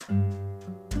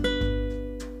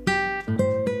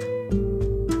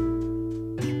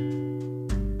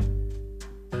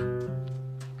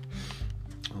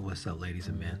ladies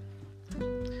and men.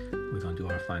 We're going to do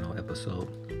our final episode.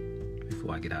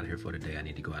 Before I get out of here for today, I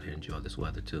need to go out here and enjoy this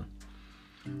weather too.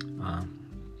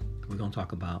 We're going to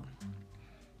talk about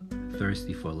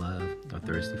thirsty for love or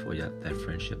thirsty for that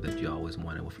friendship that you always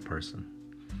wanted with a person.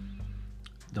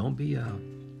 Don't be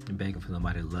begging for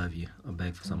somebody to love you or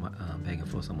begging for someone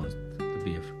to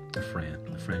be a friend,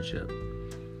 a friendship.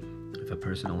 If a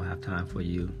person don't have time for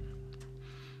you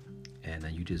and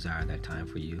you desire that time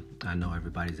for you, I know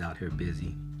everybody's out here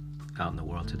busy. Out in the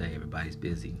world today, everybody's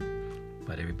busy,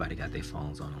 but everybody got their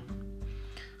phones on them.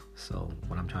 So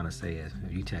what I'm trying to say is,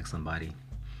 if you text somebody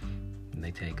and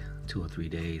they take 2 or 3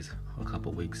 days, or a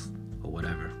couple weeks, or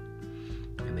whatever,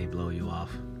 and they blow you off,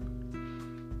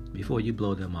 before you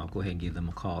blow them off, go ahead and give them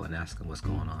a call and ask them what's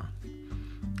going on.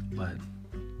 But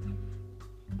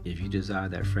if you desire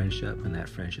that friendship and that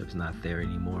friendship's not there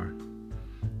anymore,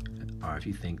 or if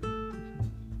you think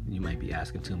you might be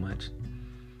asking too much,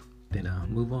 then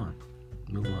move on.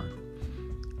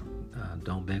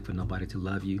 Don't beg for nobody to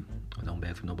love you, or don't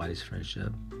beg for nobody's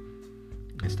friendship,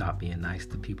 and stop being nice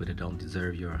to people that don't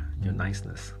deserve your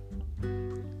niceness.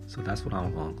 So that's what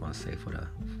I'm going to say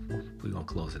we're going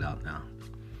to close it out now.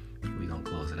 We're going to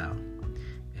close it out,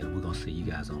 and we're going to see you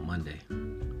guys on Monday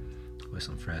with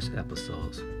some fresh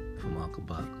episodes from Uncle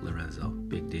Buck, Lorenzo,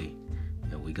 Big D,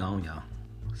 and we gone, y'all.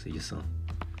 See you soon.